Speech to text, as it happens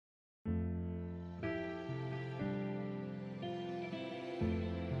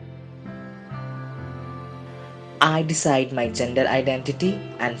I decide my gender identity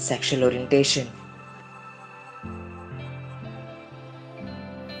and sexual orientation.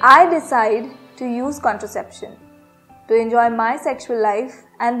 I decide to use contraception to enjoy my sexual life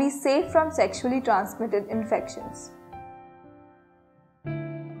and be safe from sexually transmitted infections.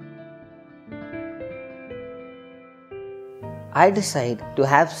 I decide to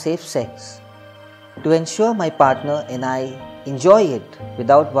have safe sex to ensure my partner and I enjoy it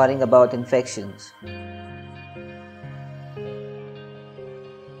without worrying about infections.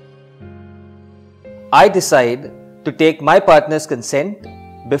 I decide to take my partner's consent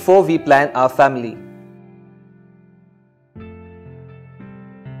before we plan our family.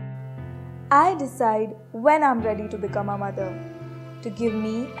 I decide when I'm ready to become a mother, to give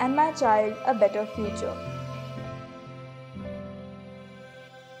me and my child a better future.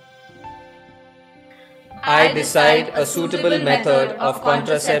 I decide a suitable method of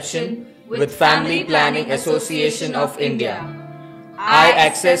contraception with Family Planning Association of India. I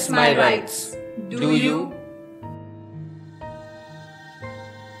access my rights. Do you?